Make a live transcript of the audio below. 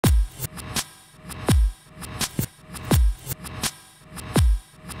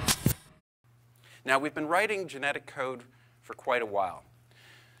Now, we've been writing genetic code for quite a while.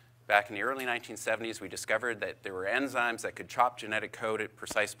 Back in the early 1970s, we discovered that there were enzymes that could chop genetic code at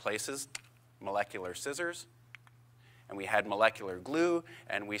precise places, molecular scissors, and we had molecular glue,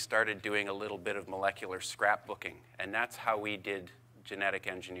 and we started doing a little bit of molecular scrapbooking, and that's how we did genetic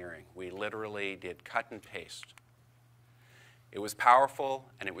engineering. We literally did cut and paste. It was powerful,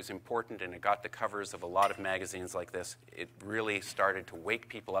 and it was important, and it got the covers of a lot of magazines like this. It really started to wake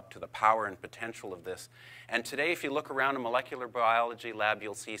people up to the power and potential of this. And today, if you look around a molecular biology lab,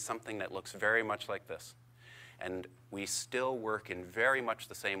 you'll see something that looks very much like this. And we still work in very much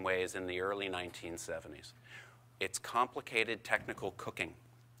the same way as in the early 1970s. It's complicated technical cooking.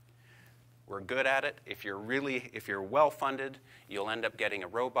 We're good at it. If you're well-funded, you'll end up getting a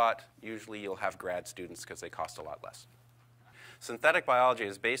robot. Usually, you'll have grad students because they cost a lot less. Synthetic biology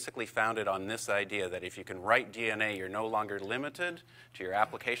is basically founded on this idea that if you can write DNA, you're no longer limited to your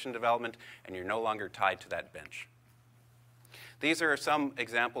application development, and you're no longer tied to that bench. These are some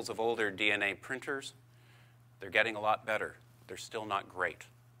examples of older DNA printers. They're getting a lot better. They're still not great.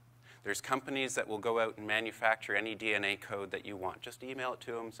 There's companies that will go out and manufacture any DNA code that you want. Just email it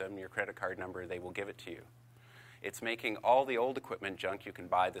to them, send them your credit card number, they will give it to you. It's making all the old equipment junk. You can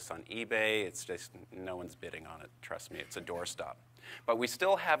buy this on eBay. It's just, no one's bidding on it. Trust me, it's a doorstop. But we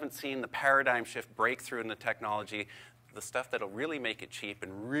still haven't seen the paradigm shift breakthrough in the technology, the stuff that'll really make it cheap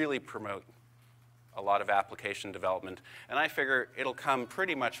and really promote a lot of application development. And I figure it'll come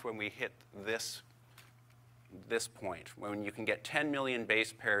pretty much when we hit this point, when you can get 10 million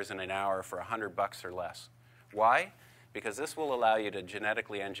base pairs in an hour for $100 or less. Why? Because this will allow you to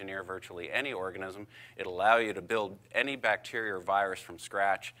genetically engineer virtually any organism. It'll allow you to build any bacteria or virus from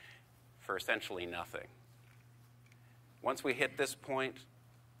scratch for essentially nothing. Once we hit this point,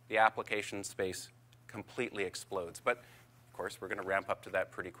 the application space completely explodes. But, of course, we're going to ramp up to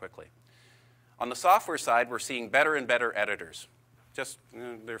that pretty quickly. On the software side, we're seeing better and better editors. Just,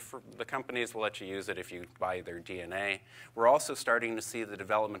 the companies will let you use it if you buy their DNA. We're also starting to see the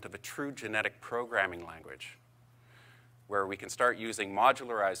development of a true genetic programming language, where we can start using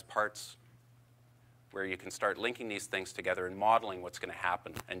modularized parts, where you can start linking these things together and modeling what's going to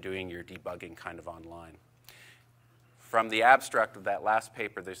happen and doing your debugging kind of online. From the abstract of that last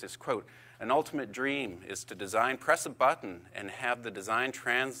paper, there's this quote: "An ultimate dream is to design, press a button, and have the design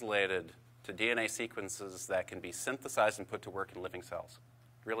translated to DNA sequences that can be synthesized and put to work in living cells."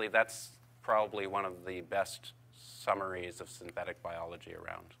 Really, that's probably one of the best summaries of synthetic biology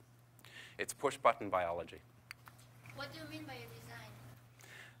around. It's push-button biology. What do you mean by a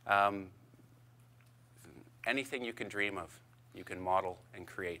design? Anything you can dream of, you can model and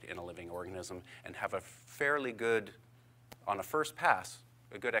create in a living organism and have a fairly good, on a first pass,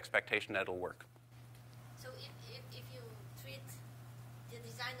 a good expectation that it'll work. So if you treat the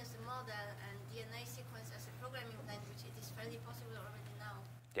design as a model and DNA sequence as a programming language, it is fairly possible already now?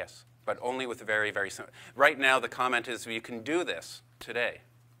 Yes, but only with very, very simple. Right now, the comment is you can do this today,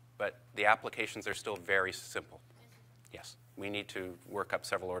 but the applications are still very simple. Yes, we need to work up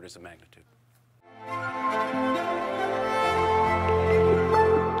several orders of magnitude.